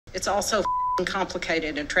It's also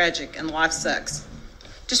complicated and tragic, and life sucks.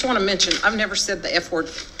 Just want to mention, I've never said the F word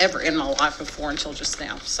ever in my life before until just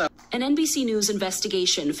now. So. An NBC News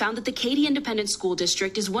investigation found that the Katy Independent School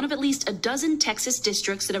District is one of at least a dozen Texas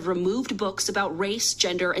districts that have removed books about race,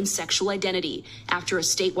 gender, and sexual identity after a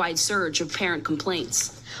statewide surge of parent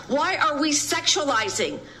complaints. Why are we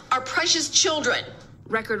sexualizing our precious children?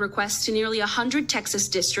 Record requests to nearly 100 Texas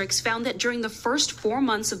districts found that during the first 4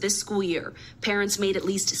 months of this school year, parents made at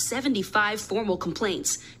least 75 formal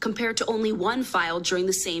complaints, compared to only one filed during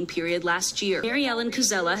the same period last year. Mary Ellen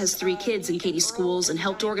Cuzella has 3 kids in Katy schools and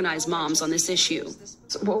helped organize moms on this issue.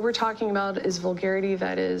 What we're talking about is vulgarity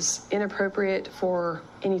that is inappropriate for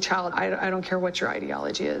any child. I don't care what your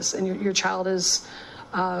ideology is, and your child is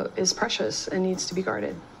precious and needs to be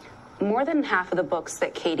guarded. More than half of the books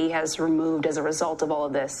that Katy has removed as a result of all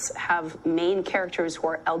of this have main characters who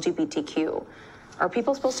are LGBTQ. Are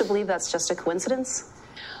people supposed to believe that's just a coincidence?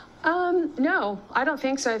 No, I don't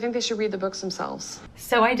think so. I think they should read the books themselves.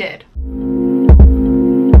 So I did.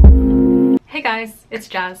 Hey guys, it's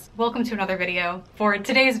Jazz. Welcome to another video. For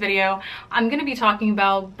today's video, I'm going to be talking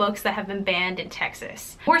about books that have been banned in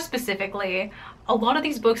Texas. More specifically, a lot of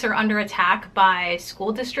these books are under attack by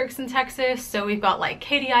school districts in Texas. So we've got like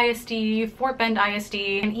Katy ISD, Fort Bend ISD,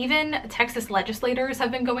 and even Texas legislators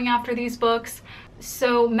have been going after these books.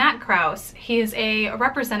 So Matt Krause, he is a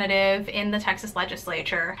representative in the Texas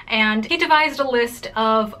legislature, and he devised a list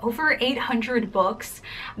of over 800 books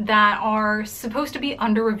that are supposed to be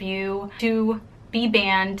under review to be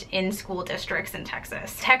banned in school districts in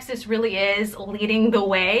Texas. Texas really is leading the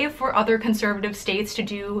way for other conservative states to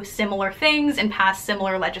do similar things and pass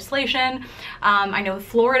similar legislation. I know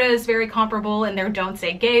Florida is very comparable in their Don't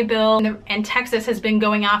Say Gay bill, and Texas has been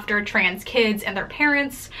going after trans kids and their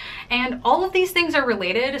parents. And all of these things are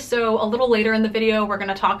related, so a little later in the video, we're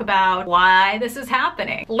gonna talk about why this is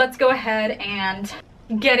happening. Let's go ahead and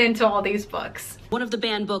get into all these books. One of the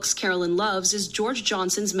banned books Carolyn loves is George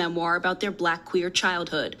Johnson's memoir about their Black queer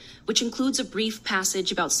childhood, which includes a brief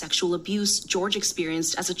passage about sexual abuse George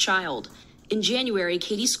experienced as a child. In January,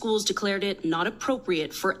 Katy schools declared it not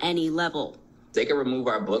appropriate for any level. They can remove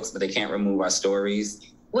our books, but they can't remove our stories.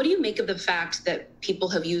 What do you make of the fact that people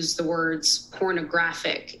have used the words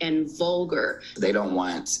pornographic and vulgar? They don't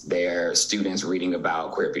want their students reading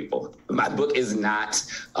about queer people. My book is not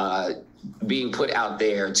being put out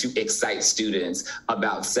there to excite students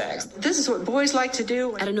about sex. This is what boys like to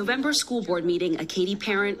do. At a November school board meeting, a Katy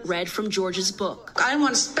parent read from George's book. I don't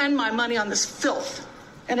want to spend my money on this filth,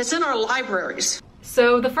 and it's in our libraries.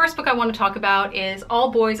 So the first book I want to talk about is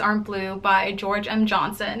All Boys Aren't Blue by George M.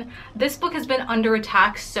 Johnson. This book has been under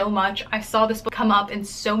attack so much. I saw this book come up in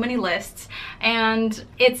so many lists, and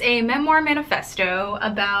it's a memoir manifesto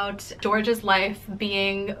about George's life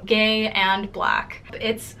being gay and Black.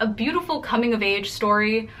 It's a beautiful coming of age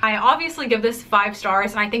story. I obviously give this 5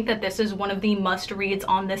 stars, and I think that this is one of the must-reads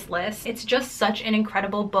on this list. It's just such an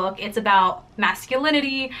incredible book. It's about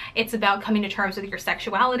masculinity, it's about coming to terms with your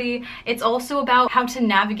sexuality, it's also about how to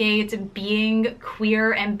navigate being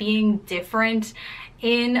queer and being different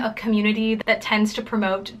in a community that tends to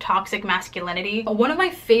promote toxic masculinity. One of my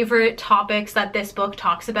favorite topics that this book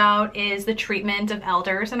talks about is the treatment of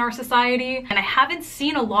elders in our society, and I haven't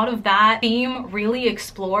seen a lot of that theme really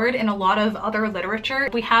explored in a lot of other literature.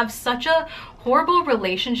 We have such a horrible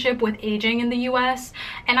relationship with aging in the US,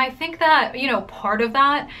 and I think that, you know, part of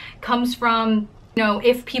that comes from, you know,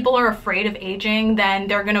 if people are afraid of aging, then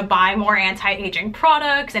they're gonna buy more anti-aging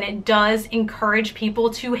products, and it does encourage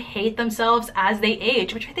people to hate themselves as they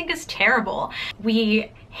age, which I think is terrible.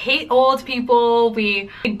 We hate old people, we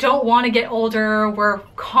don't want to get older, we're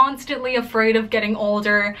constantly afraid of getting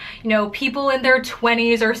older. You know, people in their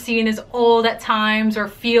 20s are seen as old at times or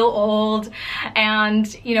feel old,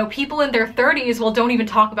 and you know, people in their 30s, well, don't even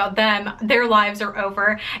talk about them, their lives are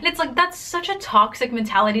over. And it's like, that's such a toxic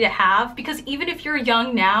mentality to have, because even if you're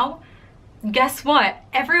young now, guess what?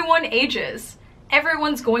 Everyone ages.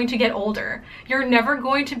 Everyone's going to get older. You're never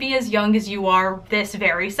going to be as young as you are this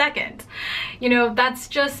very second. You know, it's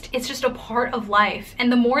just a part of life.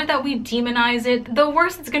 And the more that we demonize it, the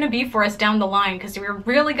worse it's gonna be for us down the line, because you're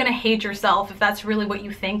really gonna hate yourself if that's really what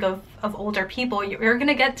you think of older people. You're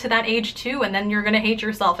gonna get to that age too, and then you're gonna hate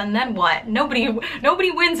yourself, and then what? Nobody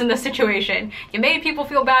wins in this situation. You made people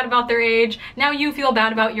feel bad about their age, now you feel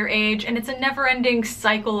bad about your age, and it's a never-ending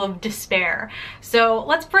cycle of despair. So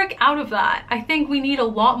let's break out of that. I think we need a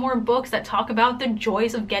lot more books that talk about the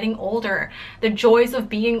joys of getting older, the joys of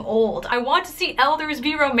being old. I want to see elders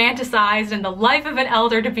be romanticized and the life of an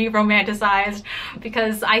elder to be romanticized,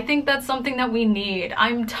 because I think that's something that we need.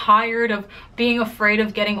 I'm tired of being afraid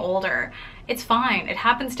of getting older. It's fine. It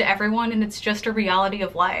happens to everyone, and it's just a reality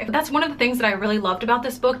of life. But that's one of the things that I really loved about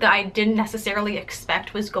this book that I didn't necessarily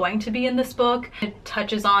expect was going to be in this book. It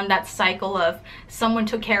touches on that cycle of someone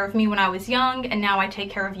took care of me when I was young, and now I take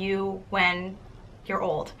care of you when you're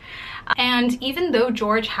old. And even though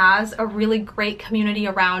George has a really great community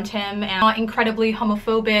around him and not incredibly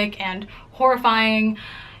homophobic and horrifying,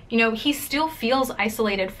 you know, he still feels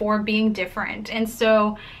isolated for being different. And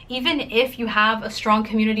so even if you have a strong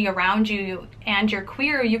community around you and you're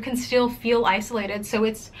queer, you can still feel isolated. So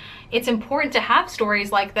it's important to have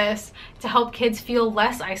stories like this to help kids feel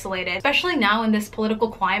less isolated, especially now in this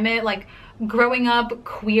political climate. Like, growing up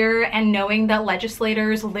queer and knowing that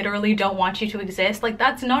legislators literally don't want you to exist, like,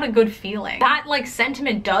 that's not a good feeling. That like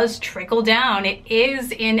sentiment does trickle down. It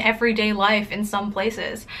is in everyday life in some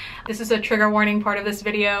places. This is a trigger warning part of this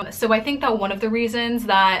video. So I think that one of the reasons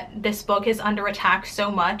that this book is under attack so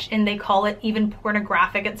much, and they call it even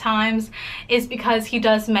pornographic at times, is because he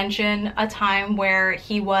does mention a time where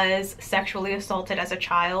he was sexually assaulted as a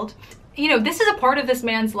child. You know, this is a part of this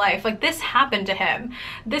man's life. Like, this happened to him.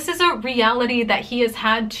 This is a reality that he has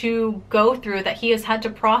had to go through, that he has had to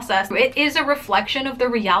process. It is a reflection of the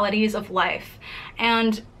realities of life.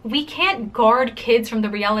 And we can't guard kids from the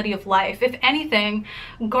reality of life. If anything,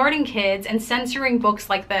 guarding kids and censoring books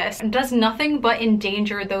like this does nothing but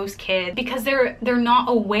endanger those kids, because they're not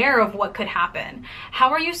aware of what could happen. How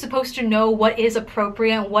are you supposed to know what is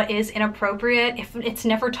appropriate, what is inappropriate, if it's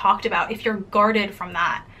never talked about, if you're guarded from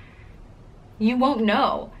that? You won't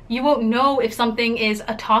know. You won't know if something is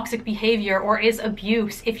a toxic behavior or is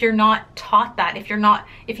abuse if you're not taught that, if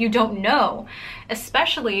you don't know.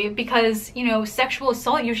 Especially because, you know, sexual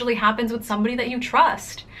assault usually happens with somebody that you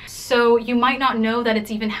trust. So you might not know that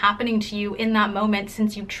it's even happening to you in that moment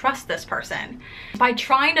since you trust this person. By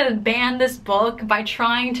trying to ban this book, by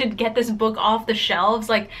trying to get this book off the shelves,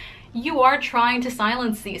 like, you are trying to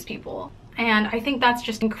silence these people. And I think that's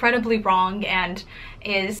just incredibly wrong and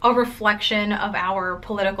is a reflection of our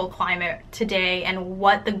political climate today and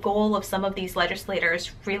what the goal of some of these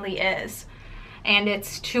legislators really is. And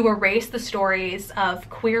it's to erase the stories of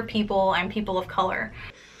queer people and people of color.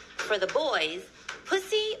 For the boys,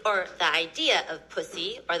 pussy, or the idea of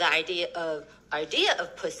pussy, or the idea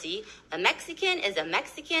of pussy, a Mexican is a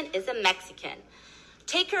Mexican is a Mexican.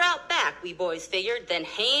 Take her out back, we boys figured, then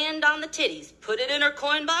hand on the titties. Put it in her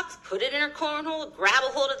coin box, put it in her cornhole, grab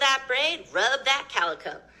a hold of that braid, rub that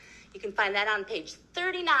calico. You can find that on page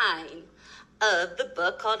 39 of the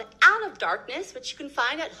book called Out of Darkness, which you can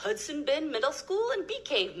find at Hudson Bend Middle School and Bee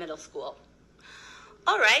Cave Middle School.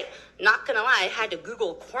 All right, not gonna lie, I had to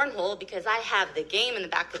Google cornhole because I have the game in the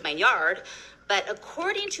back of my yard. But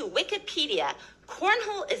according to Wikipedia,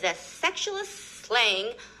 cornhole is a sexualist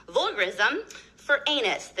slang vulgarism for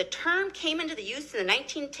anus. The term came into the use in the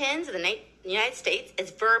 1910s in the United States as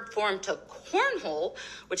verb form to cornhole,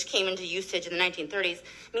 which came into usage in the 1930s,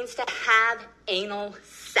 means to have anal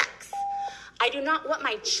sex. I do not want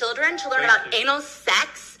my children to learn about anal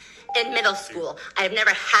sex in middle school. I have never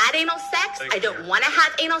had anal sex. I don't want to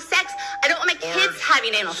have anal sex. I don't want my kids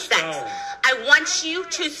having anal sex. I want you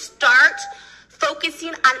to start focusing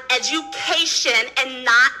on education and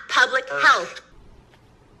not public health.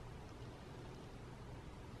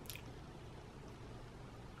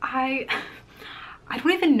 I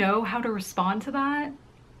don't even know how to respond to that.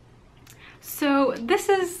 So this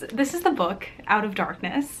is the book Out of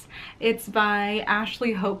Darkness. It's by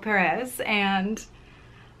Ashley Hope Perez, and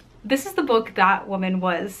this is the book that woman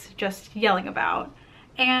was just yelling about.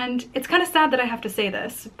 And it's kind of sad that I have to say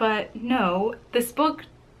this, but no, this book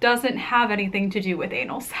doesn't have anything to do with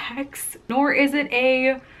anal sex, nor is it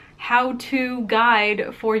a how-to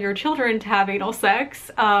guide for your children to have anal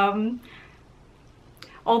sex.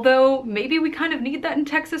 Although maybe we kind of need that in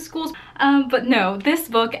Texas schools. But no, this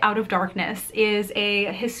book, Out of Darkness, is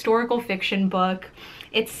a historical fiction book.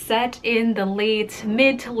 It's set in the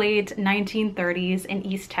mid to late 1930s in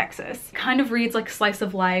East Texas. Kind of reads like a slice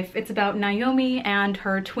of life. It's about Naomi and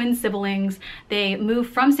her twin siblings. They move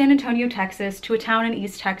from San Antonio, Texas to a town in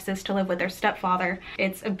East Texas to live with their stepfather.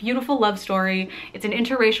 It's a beautiful love story. It's an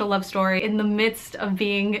interracial love story in the midst of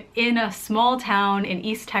being in a small town in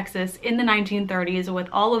East Texas in the 1930s with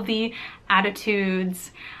all of the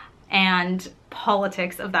attitudes and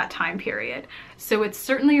politics of that time period. So it's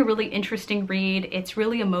certainly a really interesting read. It's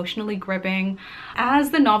really emotionally gripping. As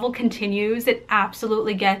the novel continues, it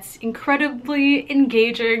absolutely gets incredibly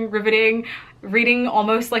engaging, riveting. reading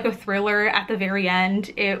almost like a thriller at the very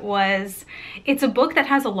end. It's a book that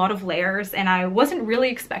has a lot of layers, and I wasn't really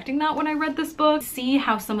expecting that when I read this book. See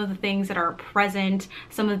how some of the things that are present,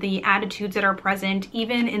 some of the attitudes that are present,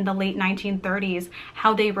 even in the late 1930s,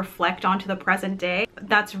 how they reflect onto the present day.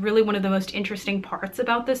 That's really one of the most interesting parts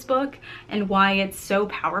about this book and why it's so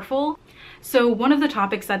powerful. So one of the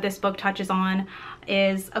topics that this book touches on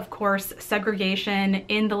is, of course, segregation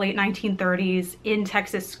in the late 1930s in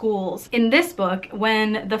Texas schools. In this book,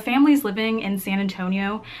 when the family's living in San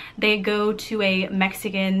Antonio, they go to a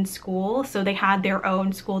Mexican school. So they had their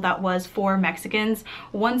own school that was for Mexicans.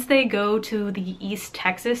 Once they go to the East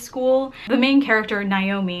Texas school, the main character,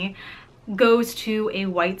 Naomi, goes to a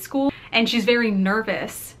white school, and she's very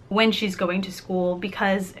nervous when she's going to school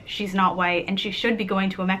because she's not white and she should be going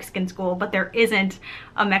to a Mexican school, but there isn't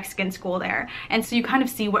a Mexican school there. And so you kind of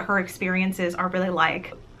see what her experiences are really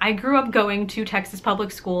like. I grew up going to Texas public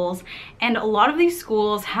schools, and a lot of these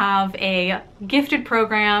schools have a gifted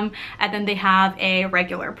program and then they have a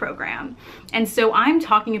regular program. And so I'm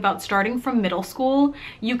talking about starting from middle school.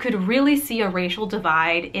 You could really see a racial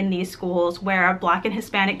divide in these schools where Black and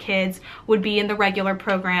Hispanic kids would be in the regular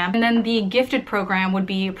program, and then the gifted program would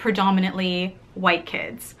be predominantly white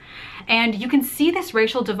kids. And you can see this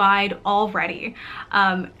racial divide already.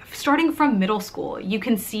 Starting from middle school, you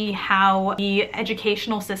can see how the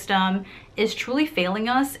educational system is truly failing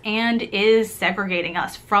us and is segregating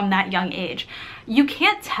us from that young age. You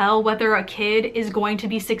can't tell whether a kid is going to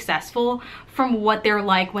be successful from what they're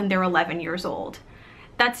like when they're 11 years old.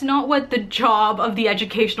 That's not what the job of the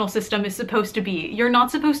educational system is supposed to be. You're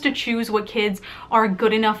not supposed to choose what kids are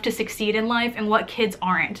good enough to succeed in life and what kids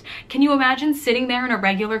aren't. Can you imagine sitting there in a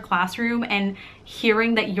regular classroom and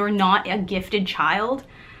hearing that you're not a gifted child?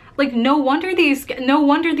 Like, no wonder these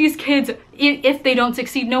kids, if they don't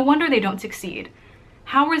succeed, no wonder they don't succeed.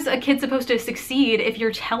 How is a kid supposed to succeed if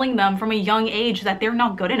you're telling them from a young age that they're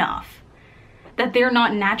not good enough? That they're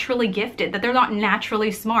not naturally gifted, that they're not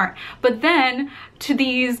naturally smart. But then to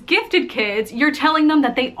these gifted kids, you're telling them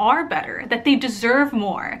that they are better, that they deserve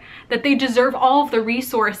more, that they deserve all of the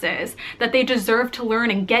resources, that they deserve to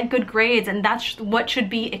learn and get good grades, and that's what should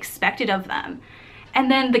be expected of them. And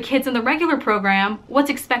then the kids in the regular program, what's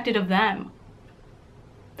expected of them?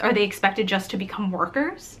 Are they expected just to become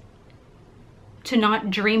workers? To not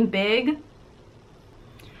dream big?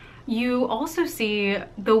 You also see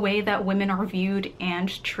the way that women are viewed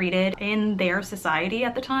and treated in their society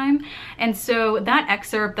at the time. And so that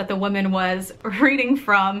excerpt that the woman was reading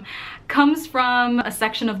from comes from a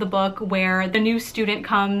section of the book where the new student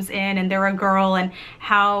comes in and they're a girl, and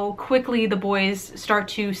how quickly the boys start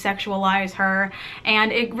to sexualize her.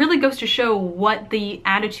 And it really goes to show what the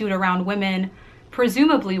attitude around women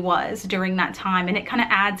presumably was during that time, and it kind of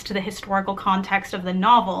adds to the historical context of the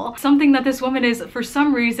novel, something that this woman is for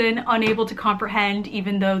some reason unable to comprehend,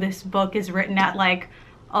 even though this book is written at like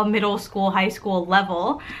a middle school, high school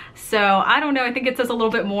level. So I don't know, I think it says a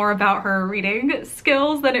little bit more about her reading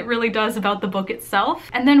skills than it really does about the book itself.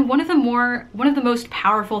 And then one of the most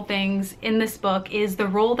powerful things in this book is the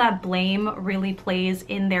role that blame really plays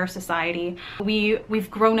in their society.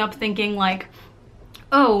 We've grown up thinking like,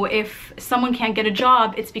 oh, if someone can't get a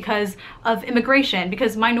job, it's because of immigration,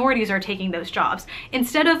 because minorities are taking those jobs.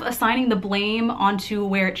 Instead of assigning the blame onto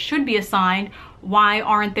where it should be assigned, why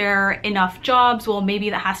aren't there enough jobs? Well, maybe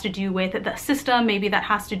that has to do with the system, maybe that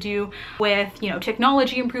has to do with, you know,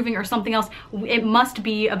 technology improving or something else. It must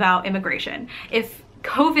be about immigration. If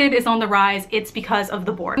COVID is on the rise, it's because of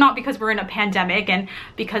the border. Not because we're in a pandemic and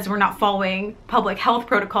because we're not following public health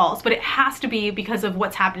protocols, but it has to be because of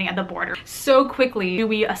what's happening at the border. So quickly do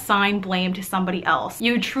we assign blame to somebody else.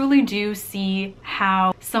 You truly do see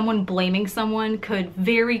how someone blaming someone could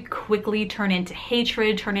very quickly turn into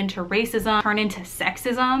hatred, turn into racism, turn into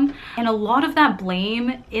sexism. And a lot of that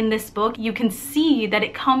blame in this book, you can see that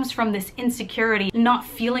it comes from this insecurity, not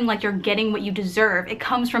feeling like you're getting what you deserve. It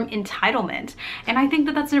comes from entitlement. And I think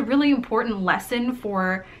that that's a really important lesson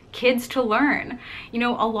for kids to learn. You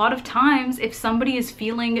know, a lot of times if somebody is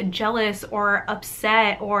feeling jealous or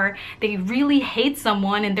upset, or they really hate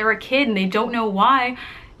someone and they're a kid and they don't know why,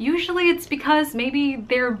 usually it's because maybe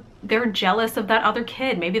they're jealous of that other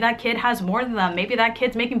kid. Maybe that kid has more than them. Maybe that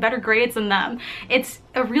kid's making better grades than them. It's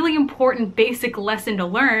a really important basic lesson to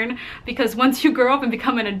learn, because once you grow up and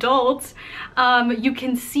become an adult, you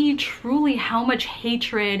can see truly how much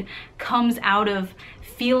hatred comes out of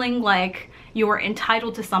feeling like you're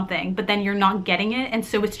entitled to something, but then you're not getting it. And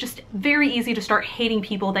so it's just very easy to start hating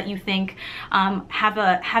people that you think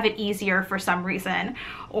have it easier for some reason,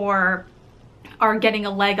 or are getting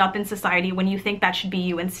a leg up in society when you think that should be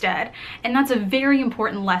you instead. And that's a very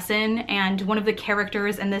important lesson, and one of the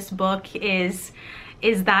characters in this book is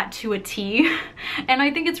that to a T. And I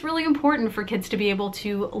think it's really important for kids to be able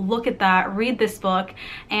to look at that, read this book,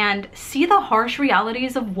 and see the harsh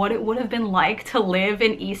realities of what it would have been like to live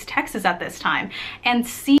in East Texas at this time, and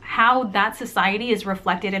see how that society is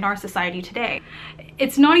reflected in our society today.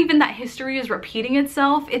 It's not even that history is repeating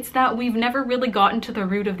itself, it's that we've never really gotten to the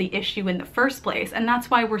root of the issue in the first place, and that's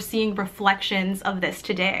why we're seeing reflections of this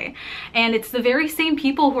today. And it's the very same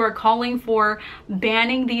people who are calling for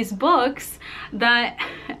banning these books that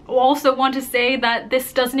also want to say that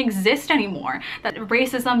this doesn't exist anymore, that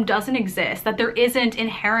racism doesn't exist, that there isn't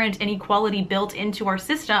inherent inequality built into our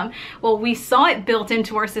system. Well, we saw it built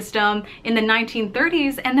into our system in the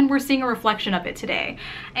 1930s, and then we're seeing a reflection of it today.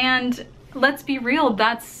 And let's be real,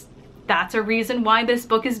 that's a reason why this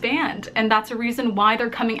book is banned, and that's a reason why they're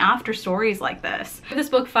coming after stories like this. I give this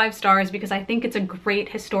book 5 stars because I think it's a great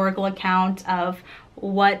historical account of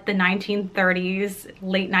what the 1930s,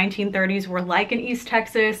 late 1930s were like in East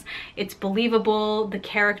Texas. It's believable, the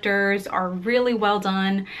characters are really well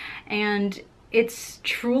done, and it's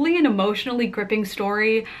truly an emotionally gripping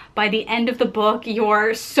story. By the end of the book,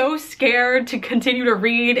 you're so scared to continue to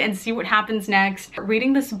read and see what happens next.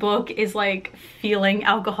 Reading this book is like feeling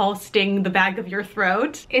alcohol sting the back of your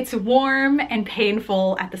throat. It's warm and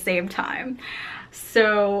painful at the same time.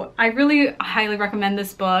 So I really highly recommend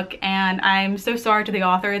this book, and I'm so sorry to the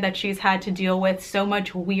author that she's had to deal with so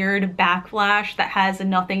much weird backlash that has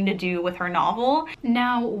nothing to do with her novel.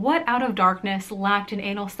 Now, what out of darkness lacked in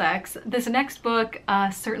anal sex? This next book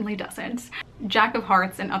certainly doesn't. Jack of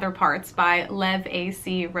Hearts and Other Parts by Lev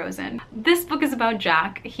A.C. Rosen. This book is about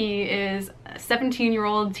Jack. He is a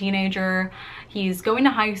 17-year-old teenager. He's going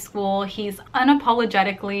to high school. He's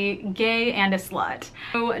unapologetically gay and a slut.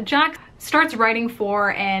 So Jack starts writing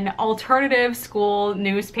for an alternative school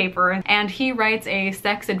newspaper, and he writes a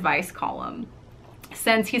sex advice column.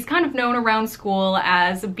 Since he's kind of known around school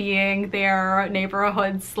as being their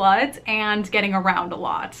neighborhood slut and getting around a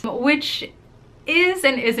lot, which is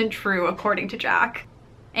and isn't true according to Jack.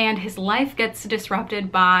 And his life gets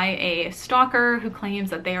disrupted by a stalker who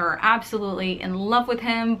claims that they are absolutely in love with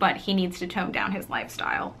him, but he needs to tone down his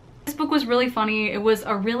lifestyle. This book was really funny. It was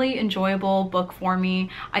a really enjoyable book for me.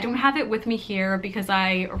 I don't have it with me here because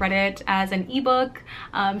I read it as an ebook,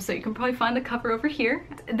 so you can probably find the cover over here.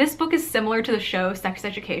 This book is similar to the show Sex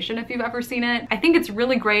Education, if you've ever seen it. I think it's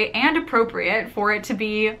really great and appropriate for it to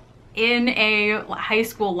be in a high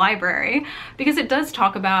school library, because it does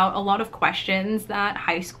talk about a lot of questions that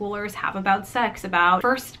high schoolers have about sex, about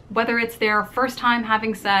whether it's their first time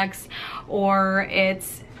having sex, or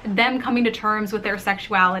it's them coming to terms with their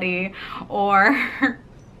sexuality, or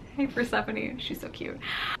hey Persephone, she's so cute,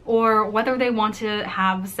 or whether they want to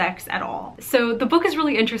have sex at all. So the book is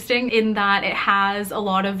really interesting in that it has a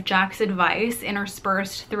lot of Jack's advice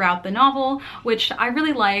interspersed throughout the novel, which I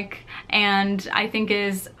really like and I think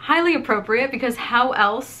is highly appropriate, because how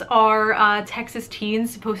else are Texas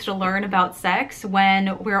teens supposed to learn about sex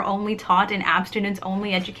when we're only taught in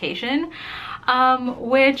abstinence-only education?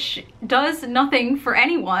 Which does nothing for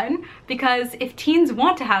anyone, because if teens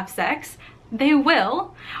want to have sex, they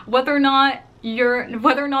will, whether or not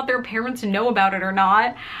their parents know about it or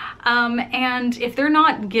not. And if they're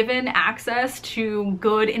not given access to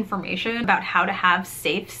good information about how to have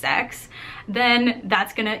safe sex, then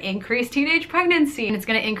that's gonna increase teenage pregnancy, and it's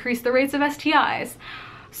gonna increase the rates of STIs.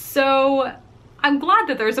 So I'm glad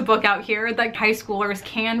that there's a book out here that high schoolers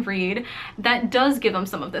can read that does give them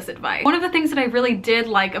some of this advice. One of the things that I really did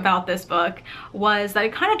like about this book was that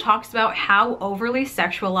it kind of talks about how overly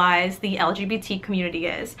sexualized the LGBT community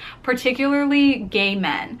is, particularly gay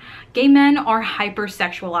men. Gay men are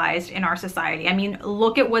hypersexualized in our society. I mean,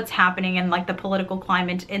 look at what's happening in like the political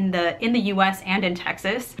climate in the US and in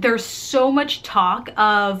Texas. There's so much talk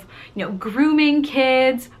of, you know, grooming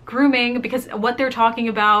kids, because what they're talking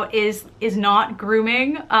about is not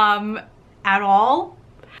grooming at all.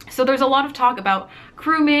 So there's a lot of talk about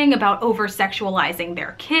grooming, about over-sexualizing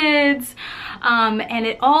their kids, and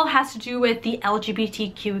it all has to do with the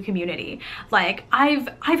LGBTQ community. Like, I've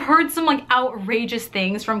heard some like outrageous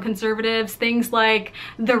things from conservatives, things like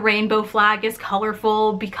the rainbow flag is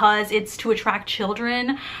colorful because it's to attract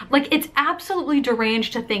children. Like, it's absolutely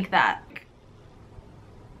deranged to think that.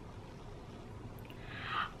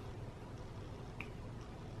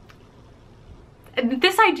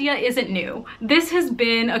 This idea isn't new. This has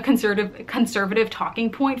been a conservative talking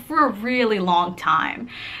point for a really long time.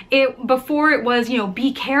 Before it was, you know,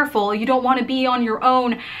 be careful, you don't want to be on your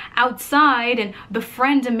own outside and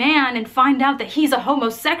befriend a man and find out that he's a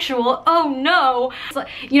homosexual. Oh no.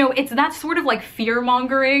 You know, it's that sort of like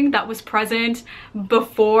fear-mongering that was present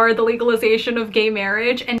before the legalization of gay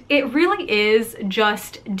marriage, and it really is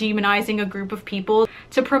just demonizing a group of people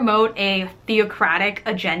to promote a theocratic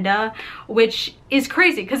agenda, which is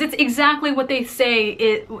crazy because it's exactly what they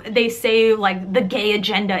say. They say like the gay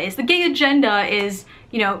agenda is. The gay agenda is,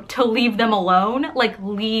 you know, to leave them alone, like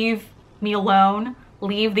leave me alone,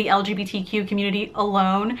 leave the LGBTQ community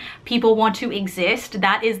alone. People want to exist.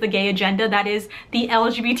 That is the gay agenda. That is the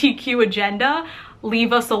LGBTQ agenda.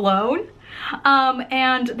 Leave us alone.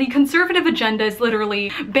 And the conservative agenda is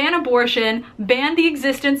literally ban abortion, ban the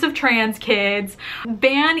existence of trans kids,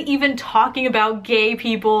 ban even talking about gay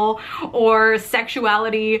people or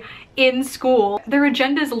sexuality in school. Their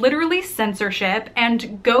agenda is literally censorship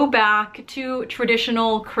and go back to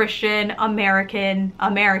traditional Christian American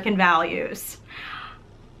values.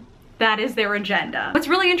 That is their agenda. What's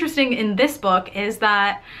really interesting in this book is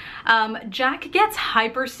that Jack gets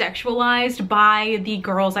hypersexualized by the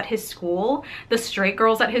girls at his school, the straight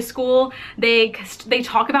girls at his school. They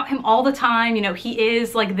talk about him all the time. You know, he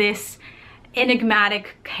is like this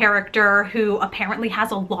enigmatic character who apparently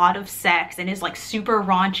has a lot of sex and is like super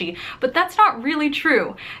raunchy, but that's not really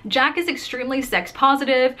true. Jack is extremely sex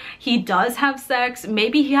positive. He does have sex.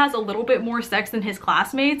 Maybe he has a little bit more sex than his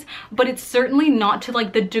classmates, but it's certainly not to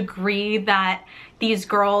like the degree that these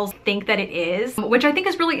girls think that it is, which I think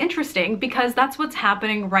is really interesting because that's what's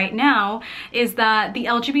happening right now, is that the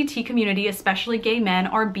LGBT community, especially gay men,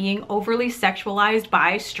 are being overly sexualized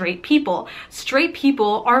by straight people. Straight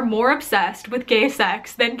people are more obsessed with gay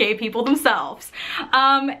sex than gay people themselves.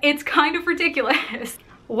 It's kind of ridiculous.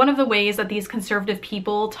 One of the ways that these conservative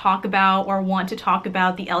people talk about or want to talk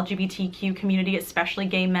about the LGBTQ community, especially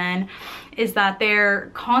gay men, is that they're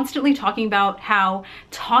constantly talking about how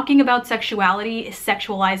talking about sexuality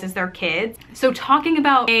sexualizes their kids. So talking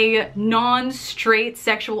about a non-straight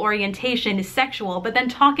sexual orientation is sexual, but then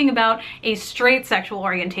talking about a straight sexual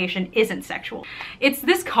orientation isn't sexual. It's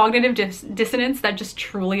this cognitive dissonance that just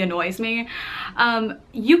truly annoys me.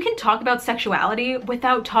 You can talk about sexuality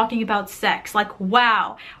without talking about sex. Like,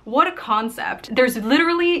 wow, what a concept. There's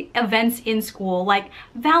literally events in school, like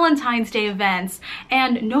Valentine's Day events,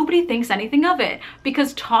 and nobody thinks anything of it,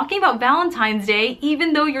 because talking about Valentine's Day,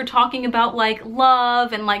 even though you're talking about like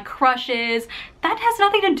love and like crushes, that has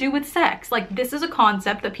nothing to do with sex. Like, this is a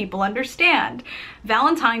concept that people understand.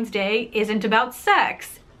 Valentine's Day isn't about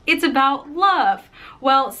sex, it's about love.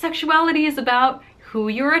 Well, sexuality is about who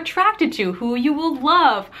you're attracted to, who you will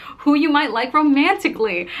love, who you might like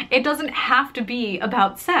romantically. It doesn't have to be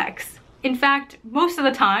about sex. In fact, most of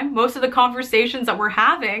the time, most of the conversations that we're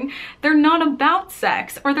having, they're not about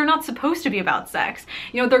sex, or they're not supposed to be about sex.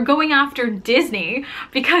 You know, they're going after Disney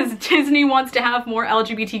because Disney wants to have more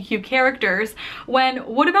LGBTQ characters, when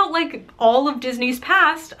what about like all of Disney's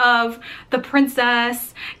past of the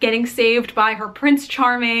princess getting saved by her Prince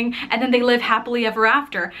Charming and then they live happily ever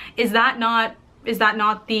after? Is that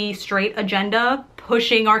not the straight agenda?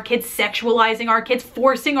 Pushing our kids, sexualizing our kids,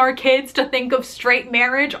 forcing our kids to think of straight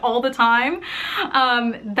marriage all the time.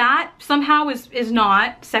 That somehow is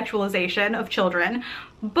not sexualization of children,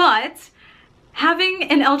 but having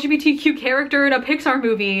an LGBTQ character in a Pixar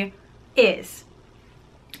movie is.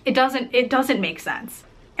 It doesn't make sense.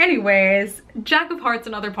 Anyways, Jack of Hearts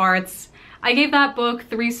and Other Parts, I gave that book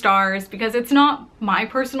 3 stars because it's not my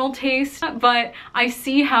personal taste, but I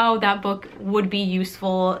see how that book would be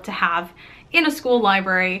useful to have in a school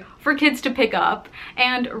library for kids to pick up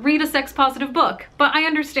and read a sex-positive book. But I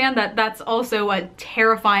understand that that's also a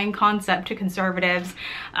terrifying concept to conservatives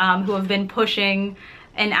who have been pushing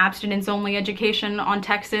an abstinence-only education on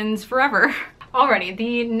Texans forever. Alrighty,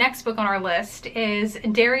 the next book on our list is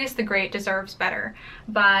Darius the Great Deserves Better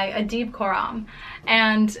by Adib Khorram.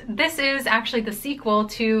 And this is actually the sequel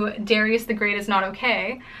to Darius the Great Is Not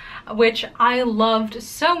Okay, which I loved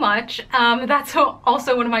so much. That's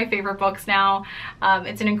also one of my favorite books now.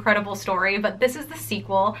 It's an incredible story, but this is the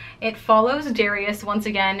sequel. It follows Darius once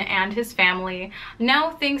again and his family.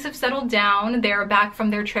 Now things have settled down. They're back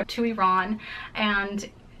from their trip to Iran, and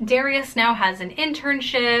Darius now has an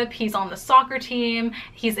internship, he's on the soccer team,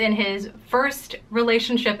 he's in his first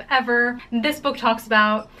relationship ever. This book talks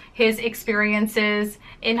about his experiences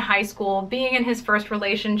in high school, being in his first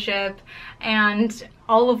relationship, and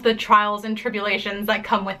all of the trials and tribulations that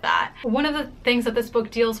come with that. One of the things that this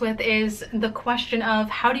book deals with is the question of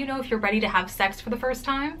how do you know if you're ready to have sex for the first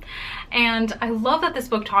time? And I love that this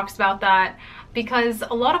book talks about that, because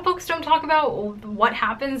a lot of books don't talk about what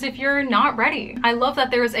happens if you're not ready. I love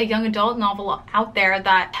that there's a young adult novel out there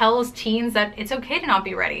that tells teens that it's okay to not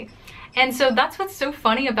be ready. And so that's what's so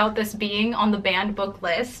funny about this being on the banned book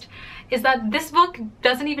list, is that this book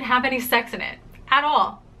doesn't even have any sex in it at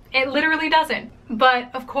all. It literally doesn't.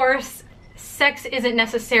 But of course, sex isn't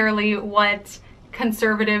necessarily what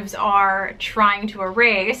conservatives are trying to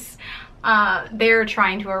erase. They're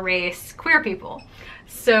trying to erase queer people.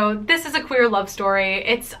 So this is a queer love story.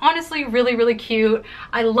 It's honestly really, really cute.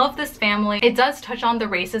 I love this family. It does touch on the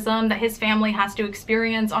racism that his family has to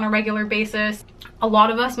experience on a regular basis. A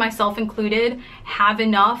lot of us, myself included, have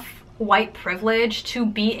enough white privilege to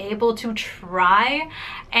be able to try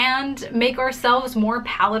and make ourselves more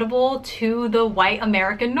palatable to the white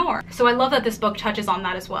American norm. So I love that this book touches on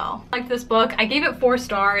that as well. I liked this book. I gave it 4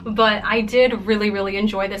 stars, but I did really, really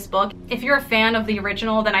enjoy this book. If you're a fan of the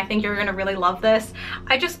original, then I think you're gonna really love this.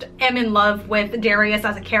 I just am in love with Darius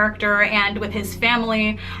as a character and with his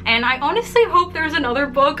family, and I honestly hope there's another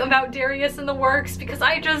book about Darius in the works, because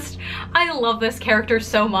I love this character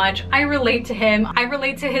so much. I relate to him. I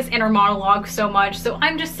relate to his inner monologue so much, so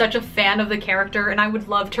I'm just such a fan of the character, and I would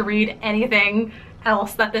love to read anything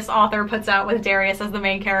else that this author puts out with Darius as the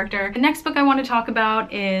main character. The next book I want to talk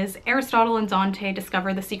about is Aristotle and Dante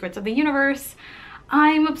Discover the Secrets of the Universe.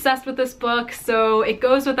 I'm obsessed with this book, so it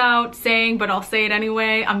goes without saying, but I'll say it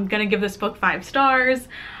anyway. I'm gonna give this book 5 stars.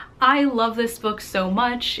 I love this book so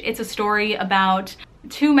much. It's a story about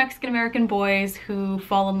 2 Mexican-American boys who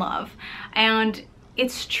fall in love, and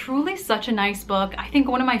it's truly such a nice book. I think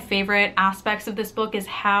one of my favorite aspects of this book is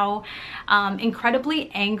how incredibly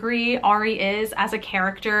angry Ari is as a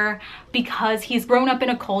character, because he's grown up in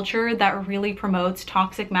a culture that really promotes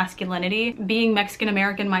toxic masculinity. Being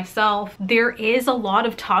Mexican-American myself, there is a lot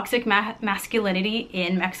of toxic masculinity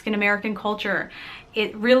in Mexican-American culture.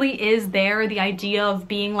 It really is there. The idea of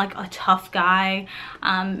being like a tough guy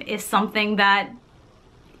is something that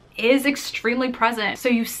is extremely present. So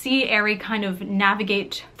you see Ari kind of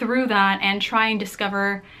navigate through that and try and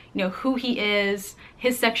discover, you know, who he is,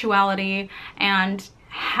 his sexuality, and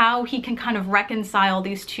how he can kind of reconcile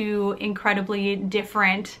these 2 incredibly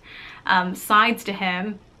different sides to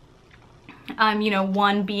him. You know,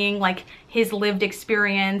 one being like his lived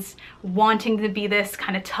experience, wanting to be this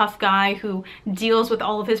kind of tough guy who deals with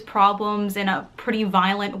all of his problems in a pretty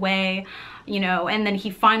violent way, you know, and then he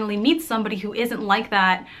finally meets somebody who isn't like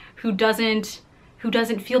that, who doesn't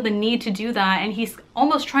feel the need to do that, and he's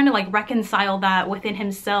almost trying to like reconcile that within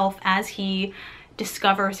himself as he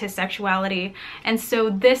discovers his sexuality. And so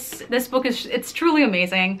this book it's truly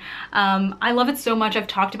amazing. I love it so much. I've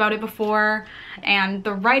talked about it before, and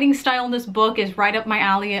the writing style in this book is right up my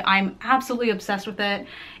alley. I'm absolutely obsessed with it.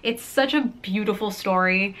 It's such a beautiful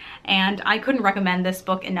story, and I couldn't recommend this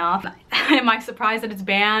book enough. Am I surprised that it's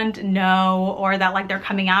banned? No. Or that like they're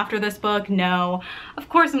coming after this book? No. Of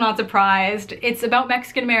course I'm not surprised. It's about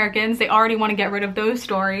Mexican Americans. They already want to get rid of those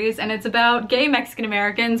stories. And it's about gay Mexican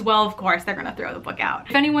Americans. Well, of course they're gonna throw the book out.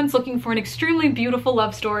 If anyone's looking for an extremely beautiful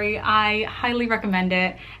love story, I highly recommend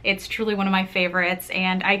it. It's truly one of my favorites,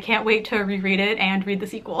 and I can't wait to reread it and read the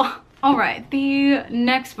sequel. All right, the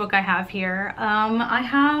next book I have here, I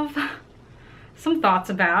have some thoughts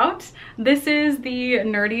about. This is The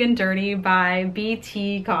Nerdy and Dirty by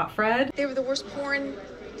B.T. Gottfried. They were the worst porn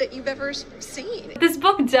that you've ever seen. This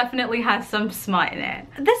book definitely has some smut in it.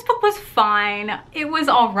 This book was fine. It was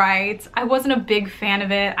all right. I wasn't a big fan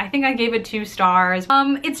of it. I think I gave it 2 stars.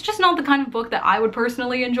 It's just not the kind of book that I would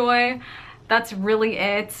personally enjoy. That's really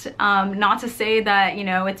it. Not to say that, you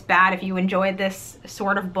know, it's bad if you enjoy this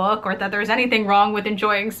sort of book, or that there's anything wrong with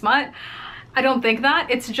enjoying smut. I don't think that.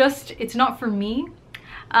 It's just, it's not for me.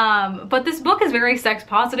 But this book is very sex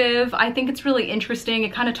positive. I think it's really interesting.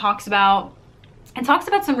 It kind of talks about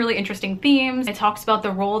some really interesting themes. It talks about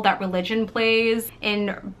the role that religion plays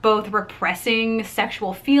in both repressing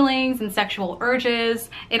sexual feelings and sexual urges.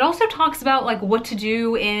 It also talks about like what to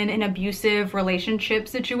do in an abusive relationship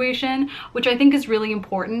situation, which I think is really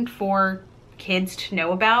important for kids to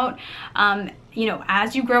know about. You know,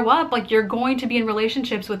 as you grow up, like you're going to be in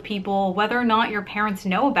relationships with people, whether or not your parents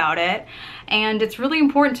know about it. And it's really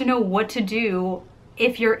important to know what to do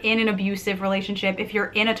if you're in an abusive relationship, if you're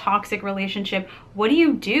in a toxic relationship, what do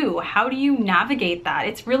you do? How do you navigate that?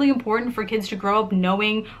 It's really important for kids to grow up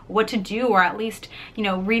knowing what to do, or at least, you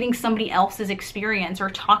know, reading somebody else's experience or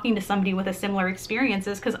talking to somebody with a similar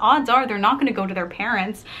experiences, because odds are they're not going to go to their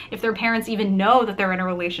parents if their parents even know that they're in a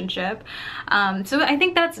relationship. So I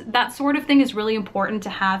think that sort of thing is really important to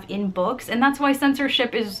have in books, and that's why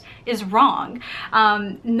censorship is wrong.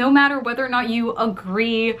 No matter whether or not you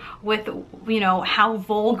agree with, you know, how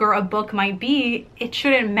vulgar a book might be, it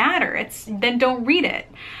shouldn't matter. Then don't read it.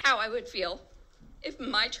 How I would feel if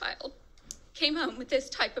my child came home with this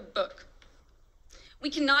type of book. We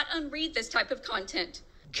cannot unread this type of content.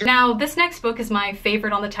 Now, this next book is my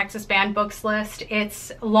favorite on the Texas Banned Books list.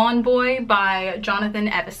 It's Lawn Boy by Jonathan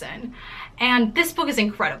Evison. And this book is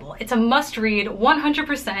incredible. It's a must-read,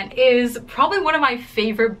 100%. Is probably one of my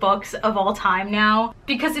favorite books of all time now,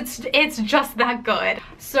 because it's just that good.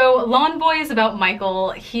 So Lawn Boy is about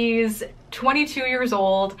Michael. He's 22 years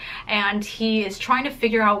old, and he is trying to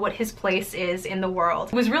figure out what his place is in the world.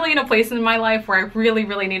 I was really in a place in my life where I really,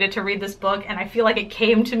 really needed to read this book, and I feel like it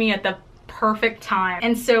came to me at the perfect time.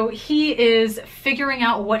 And so he is figuring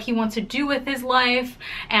out what he wants to do with his life,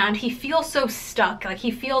 and he feels so stuck. Like,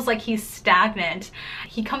 he feels like he's stagnant.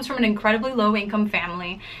 He comes from an incredibly low income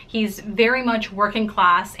family. He's very much working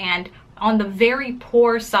class, and on the very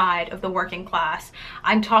poor side of the working class.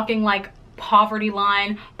 I'm talking like poverty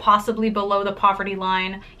line, possibly below the poverty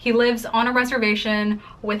line. He lives on a reservation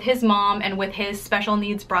with his mom and with his special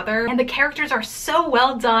needs brother. And the characters are so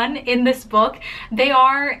well done in this book. They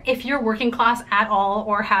are, if you're working class at all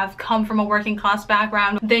or have come from a working class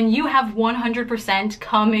background, then you have 100%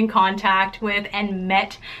 come in contact with and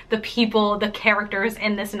met the people, the characters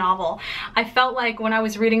in this novel. I felt like when I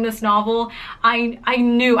was reading this novel, I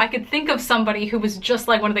knew I could think of somebody who was just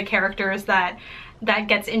like one of the characters that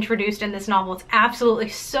gets introduced in this novel. It's absolutely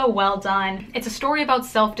so well done. It's a story about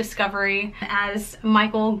self-discovery as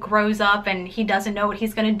Michael grows up and he doesn't know what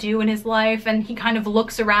he's gonna do in his life, and he kind of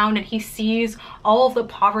looks around and he sees all of the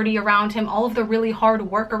poverty around him, all of the really hard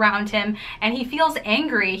work around him, and he feels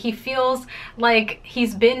angry. He feels like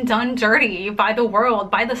he's been done dirty by the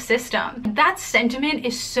world, by the system. That sentiment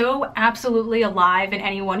is so absolutely alive in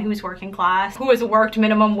anyone who's working class, who has worked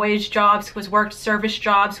minimum wage jobs, who has worked service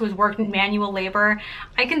jobs, who has worked manual labor.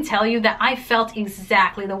 I can tell you that I felt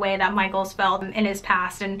exactly the way that Michael's felt in his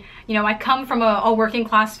past. And you know, I come from a working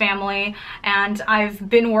class family, and I've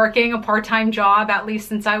been working a part-time job at least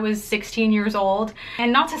since I was 16 years old.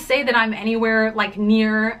 And not to say that I'm anywhere like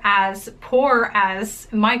near as poor as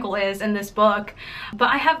Michael is in this book, but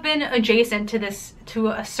I have been adjacent to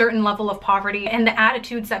a certain level of poverty and the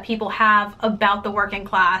attitudes that people have about the working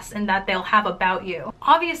class and that they'll have about you.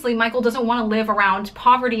 Obviously, Michael doesn't want to live around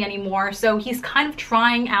poverty anymore, so he's kind of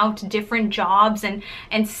trying out different jobs and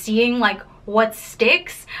seeing like what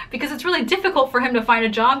sticks, because it's really difficult for him to find a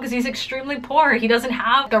job because he's extremely poor. He doesn't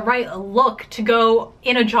have the right look to go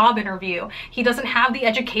in a job interview. He doesn't have the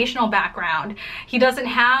educational background. He doesn't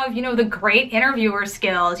have, you know, the great interviewer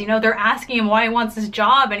skills. You know, they're asking him why he wants this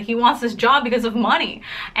job, and he wants this job because of money.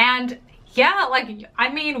 And yeah, like, I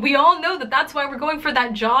mean, we all know that that's why we're going for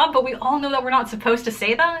that job, but we all know that we're not supposed to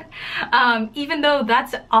say that, even though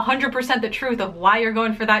that's 100% the truth of why you're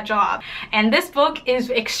going for that job. And this book is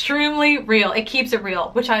extremely real. It keeps it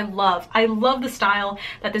real, which I love. I love the style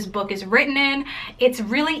that this book is written in. It's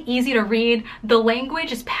really easy to read. The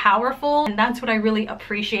language is powerful, and that's what I really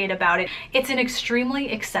appreciate about it. It's an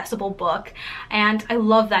extremely accessible book, and I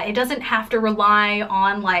love that. It doesn't have to rely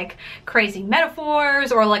on like crazy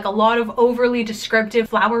metaphors or like a lot of overly descriptive,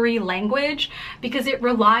 flowery language, because it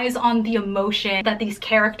relies on the emotion that these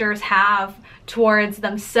characters have towards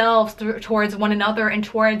themselves, towards one another, and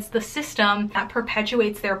towards the system that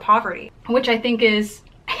perpetuates their poverty, which I think is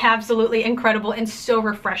absolutely incredible and so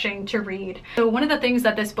refreshing to read. So one of the things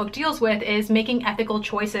that this book deals with is making ethical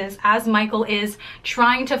choices as Michael is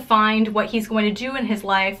trying to find what he's going to do in his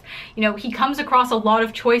life. You know, he comes across a lot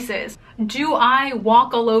of choices. Do I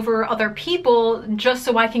walk all over other people just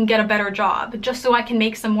so I can get a better job, just so I can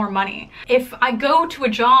make some more money? If I go to a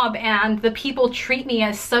job and the people treat me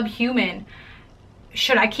as subhuman,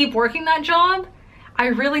 should I keep working that job? I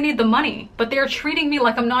really need the money, but they're treating me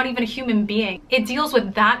like I'm not even a human being. It deals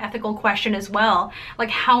with that ethical question as well. Like,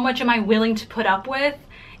 how much am I willing to put up with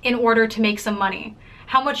in order to make some money?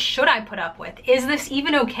 How much should I put up with? Is this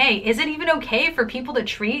even okay? Is it even okay for people to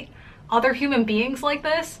treat other human beings like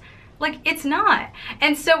this? Like, it's not.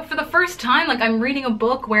 And so for the first time, like, I'm reading a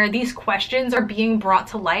book where these questions are being brought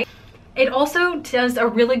to light. It also does a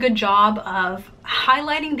really good job of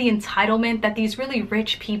highlighting the entitlement that these really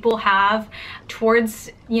rich people have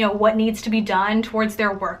towards, you know, what needs to be done towards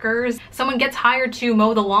their workers. Someone gets hired to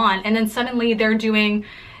mow the lawn and then suddenly they're doing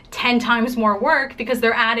 10 times more work because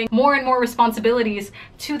they're adding more and more responsibilities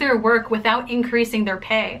to their work without increasing their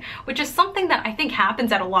pay, which is something that I think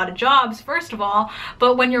happens at a lot of jobs, first of all,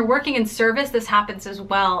 but when you're working in service, this happens as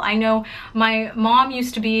well. I know my mom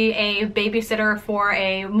used to be a babysitter for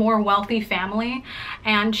a more wealthy family,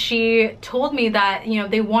 and she told me that, you know,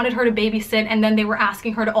 they wanted her to babysit and then they were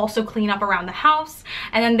asking her to also clean up around the house,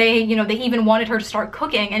 and then they, you know, they even wanted her to start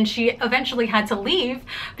cooking, and she eventually had to leave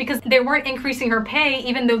because they weren't increasing her pay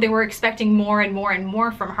even though they were expecting more and more and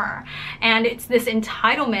more from her. And it's this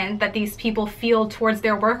entitlement that these people feel towards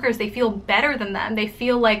their workers. They feel better than them. They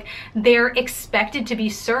feel like they're expected to be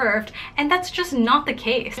served, and that's just not the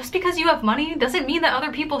case. Just because you have money doesn't mean that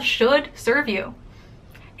other people should serve you.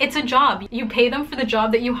 It's a job. You pay them for the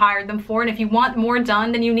job that you hired them for, and if you want more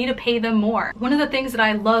done, then you need to pay them more. One of the things that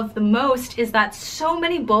I love the most is that so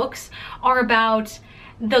many books are about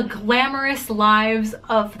the glamorous lives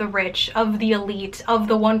of the rich, of the elite, of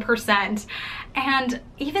the 1%. And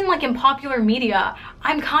even like in popular media,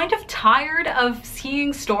 I'm kind of tired of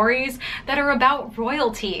seeing stories that are about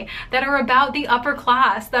royalty, that are about the upper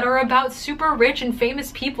class, that are about super rich and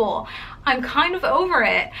famous people. I'm kind of over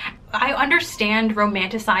it. I understand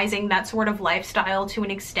romanticizing that sort of lifestyle to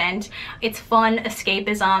an extent. It's fun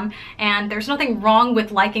escapism, and there's nothing wrong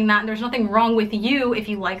with liking that, and there's nothing wrong with you if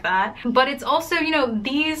you like that. But it's also, you know,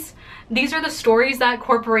 these are the stories that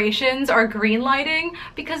corporations are greenlighting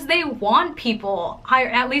because they want people,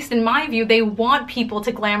 at least in my view, they want people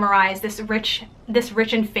to glamorize this rich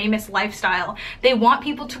and famous lifestyle. They want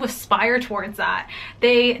people to aspire towards that.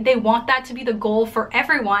 They want that to be the goal for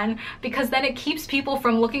everyone, because then it keeps people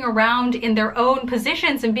from looking around in their own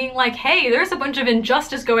positions and being like, hey, there's a bunch of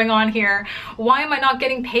injustice going on here. Why am I not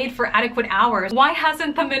getting paid for adequate hours? Why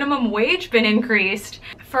hasn't the minimum wage been increased?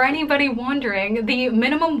 For anybody wondering, the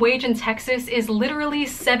minimum wage in Texas is literally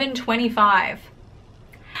 $7.25.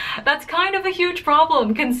 That's kind of a huge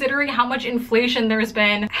problem considering how much inflation there's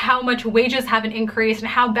been, how much wages haven't increased, and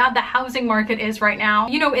how bad the housing market is right now.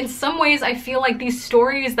 You know, in some ways I feel like these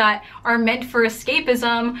stories that are meant for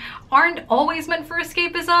escapism aren't always meant for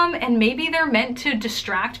escapism, and maybe they're meant to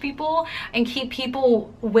distract people and keep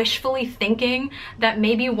people wishfully thinking that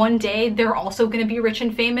maybe one day they're also going to be rich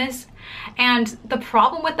and famous. And the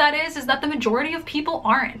problem with that is that the majority of people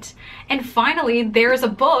aren't. And finally, there's a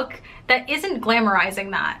book that isn't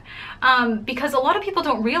glamorizing that. Because a lot of people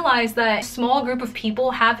don't realize that a small group of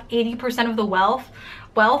people have 80% of the wealth.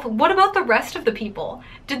 What about the rest of the people?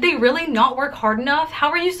 Did they really not work hard enough? How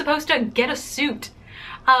are you supposed to get a suit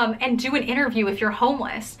and do an interview if you're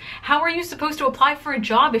homeless? How are you supposed to apply for a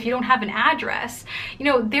job if you don't have an address? You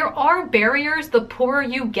know, there are barriers the poorer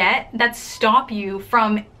you get that stop you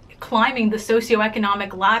from climbing the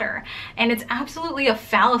socioeconomic ladder, and it's absolutely a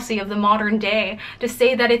fallacy of the modern day to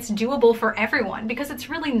say that it's doable for everyone, because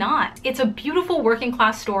it's really not. It's a beautiful working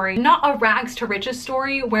class story, not a rags to riches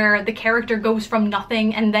story where the character goes from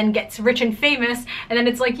nothing and then gets rich and famous and then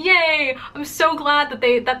it's like, yay, I'm so glad that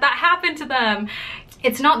that happened to them.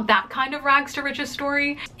 It's not that kind of rags to riches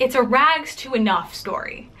story. It's a rags to enough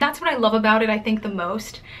story. That's what I love about it, I think, the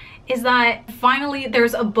most, is that finally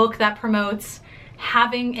there's a book that promotes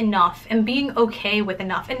having enough and being okay with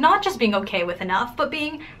enough, and not just being okay with enough, but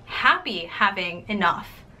being happy having enough.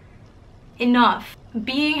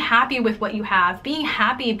 Being happy with what you have, being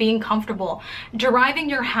happy, being comfortable,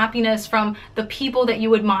 deriving your happiness from the people that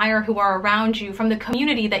you admire who are around you, from the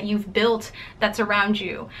community that you've built that's around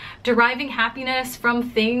you, deriving happiness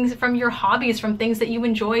from things, from your hobbies, from things that you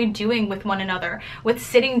enjoy doing with one another, with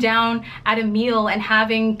sitting down at a meal and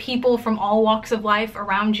having people from all walks of life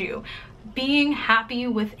around you. Being happy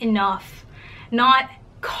with enough, not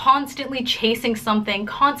constantly chasing something,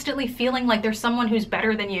 constantly feeling like there's someone who's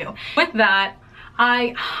better than you. With that,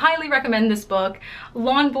 I highly recommend this book.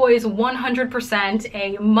 Lawn Boys 100%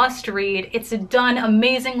 a must read. It's done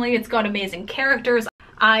amazingly. It's got amazing characters.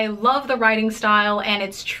 I love the writing style, and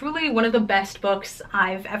it's truly one of the best books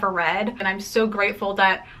I've ever read. And I'm so grateful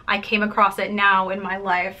that I came across it now in my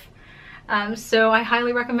life. So I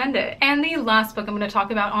highly recommend it. And the last book I'm going to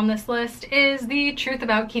talk about on this list is The Truth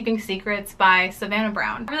About Keeping Secrets by Savannah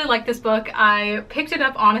Brown. I really like this book. I picked it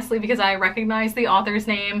up honestly because I recognized the author's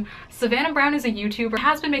name. Savannah Brown is a YouTuber,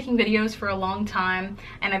 has been making videos for a long time,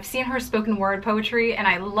 and I've seen her spoken word poetry and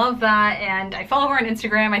I love that, and I follow her on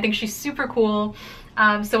Instagram. I think she's super cool.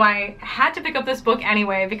 So I had to pick up this book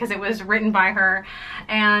anyway because it was written by her,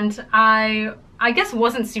 and I I guess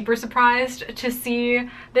wasn't super surprised to see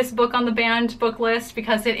this book on the banned book list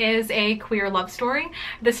because it is a queer love story.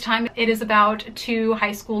 This time it is about two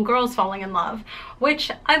high school girls falling in love, which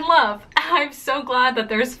I love. I'm so glad that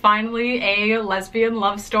there's finally a lesbian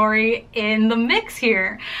love story in the mix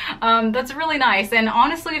here. That's really nice. And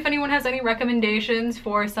honestly, if anyone has any recommendations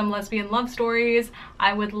for some lesbian love stories,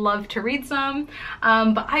 I would love to read some.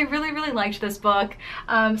 But I really liked this book.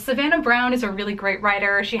 Savannah Brown is a really great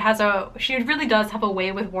writer. She really does have a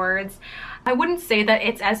way with words. I wouldn't say that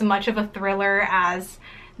it's as much of a thriller as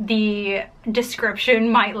the description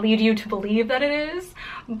might lead you to believe that it is,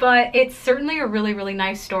 but it's certainly a really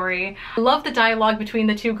nice story. I love the dialogue between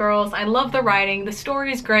the two girls. I love the writing. The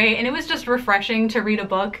story is great, and it was just refreshing to read a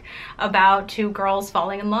book about two girls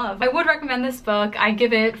falling in love. I would recommend this book. I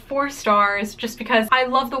give it 4 stars just because I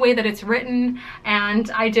love the way that it's written, and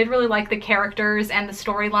I did really like the characters, and the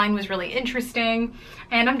storyline was really interesting,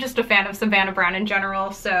 and I'm just a fan of Savannah Brown in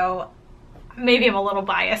general, so maybe I'm a little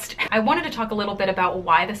biased. I wanted to talk a little bit about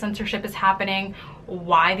why the censorship is happening,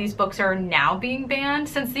 why these books are now being banned,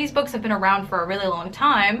 since these books have been around for a really long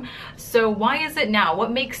time. So why is it now?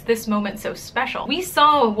 What makes this moment so special? We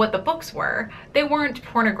saw what the books were. They weren't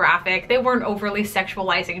pornographic. They weren't overly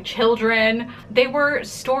sexualizing children. They were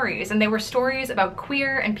stories, and they were stories about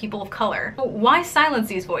queer and people of color. Why silence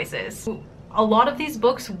these voices? A lot of these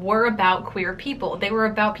books were about queer people. They were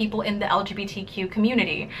about people in the LGBTQ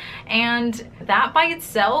community. And that by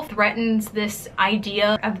itself threatens this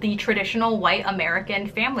idea of the traditional white American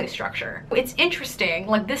family structure. It's interesting,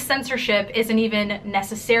 like this censorship isn't even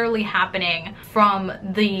necessarily happening from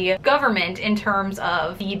the government in terms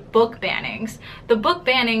of the book bannings. The book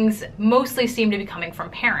bannings mostly seem to be coming from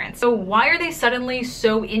parents. So why are they suddenly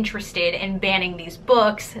so interested in banning these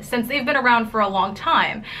books since they've been around for a long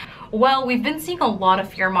time? Well, we've been seeing a lot of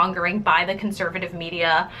fear-mongering by the conservative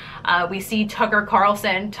media. We see Tucker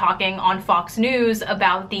Carlson talking on Fox News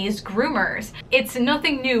about these groomers. It's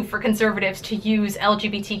nothing new for conservatives to use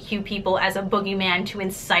LGBTQ people as a boogeyman to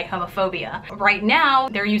incite homophobia. Right now,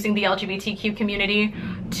 they're using the LGBTQ community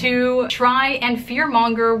to try and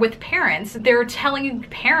fear-monger with parents. They're telling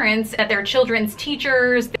parents that their children's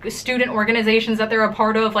teachers, the student organizations that they're a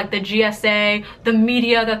part of, like the GSA, the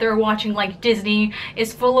media that they're watching like Disney,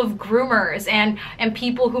 is full of groomers and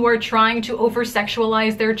people who are trying to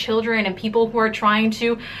over-sexualize their children and people who are trying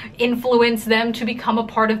to influence them to become a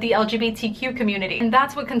part of the LGBTQ community. And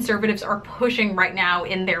that's what conservatives are pushing right now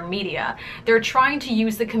in their media. They're trying to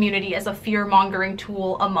use the community as a fear-mongering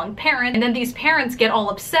tool among parents, and then these parents get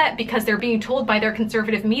all upset because they're being told by their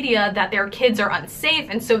conservative media that their kids are unsafe,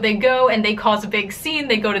 and so they go and they cause a big scene.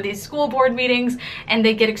 They go to these school board meetings and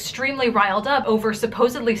they get extremely riled up over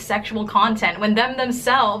supposedly sexual content when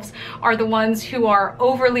themselves are the ones who are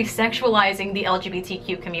overly sexualizing the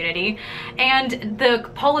LGBTQ community, and the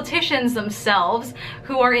politicians themselves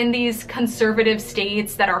who are in these conservative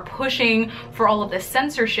states that are pushing for all of this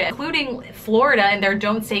censorship, including Florida and their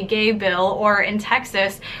Don't Say Gay bill, or in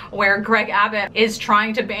Texas where Greg Abbott is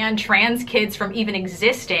trying to ban trans kids from even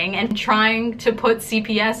existing and trying to put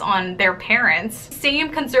CPS on their parents. Same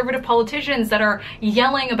conservative politicians that are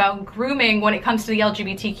yelling about grooming when it comes to the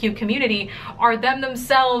LGBTQ community are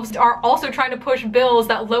themselves are also trying to push bills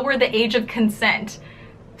that lower the age of consent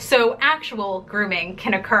so actual grooming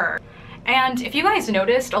can occur. And if you guys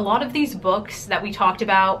noticed, a lot of these books that we talked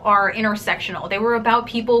about are intersectional. They were about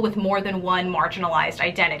people with more than one marginalized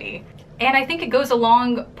identity. And I think it goes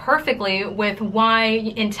along perfectly with why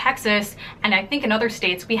in Texas, and I think in other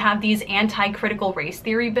states, we have these anti-critical race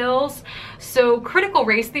theory bills. So critical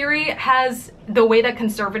race theory has, the way that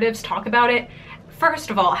conservatives talk about it,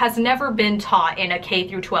 first of all, has never been taught in a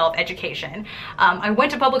K-12 education. I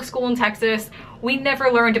went to public school in Texas. We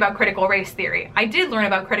never learned about critical race theory. I did learn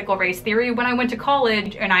about critical race theory when I went to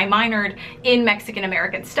college and I minored in Mexican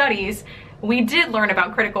American Studies. We did learn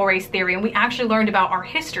about critical race theory, and we actually learned about our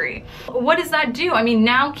history. What does that do? I mean,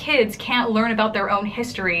 now kids can't learn about their own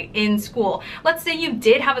history in school. Let's say you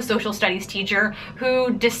did have a social studies teacher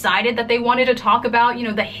who decided that they wanted to talk about, you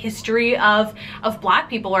know, the history of Black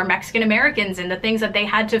people or Mexican Americans and the things that they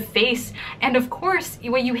had to face. And of course,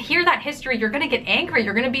 when you hear that history, you're gonna get angry,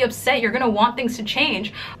 you're gonna be upset, you're gonna want things to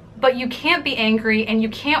change. But you can't be angry and you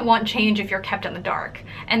can't want change if you're kept in the dark.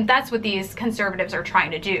 And that's what these conservatives are trying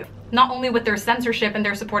to do. Not only with their censorship and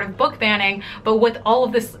their support of book banning, but with all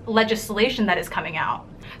of this legislation that is coming out.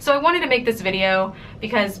 So I wanted to make this video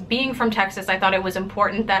because being from Texas, I thought it was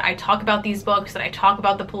important that I talk about these books, that I talk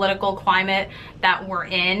about the political climate that we're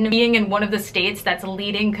in. Being in one of the states that's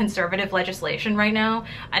leading conservative legislation right now,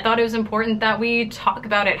 I thought it was important that we talk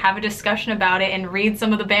about it, have a discussion about it, and read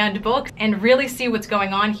some of the banned books and really see what's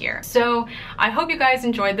going on here. So I hope you guys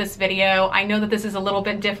enjoyed this video. I know that this is a little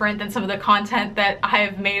bit different than some of the content that I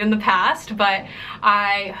have made in the past, but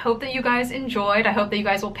I hope that you guys enjoyed. I hope that you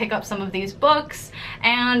guys will pick up some of these books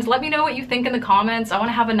and let me know what you think in the comments. I want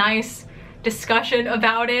to have a nice discussion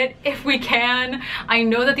about it if we can. I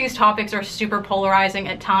know that these topics are super polarizing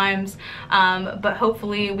at times, but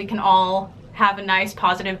hopefully we can all have a nice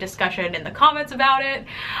positive discussion in the comments about it.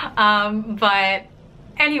 But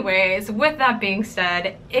anyways, with that being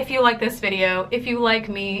said, if you like this video, if you like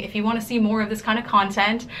me, if you want to see more of this kind of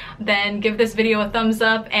content, then give this video a thumbs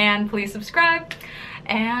up and please subscribe.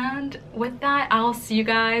 And with that, I'll see you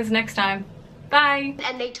guys next time. Bye.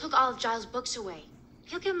 And they took all of Giles' books away.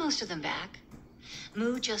 He'll get most of them back.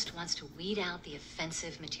 Moo just wants to weed out the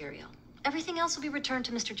offensive material. Everything else will be returned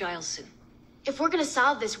to Mr. Giles soon. If we're gonna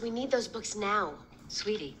solve this, we need those books now.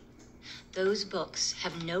 Sweetie, those books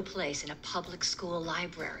have no place in a public school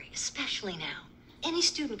library, especially now. Any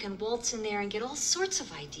student can waltz in there and get all sorts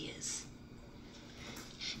of ideas.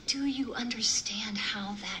 Do you understand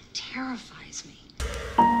how that terrifies me?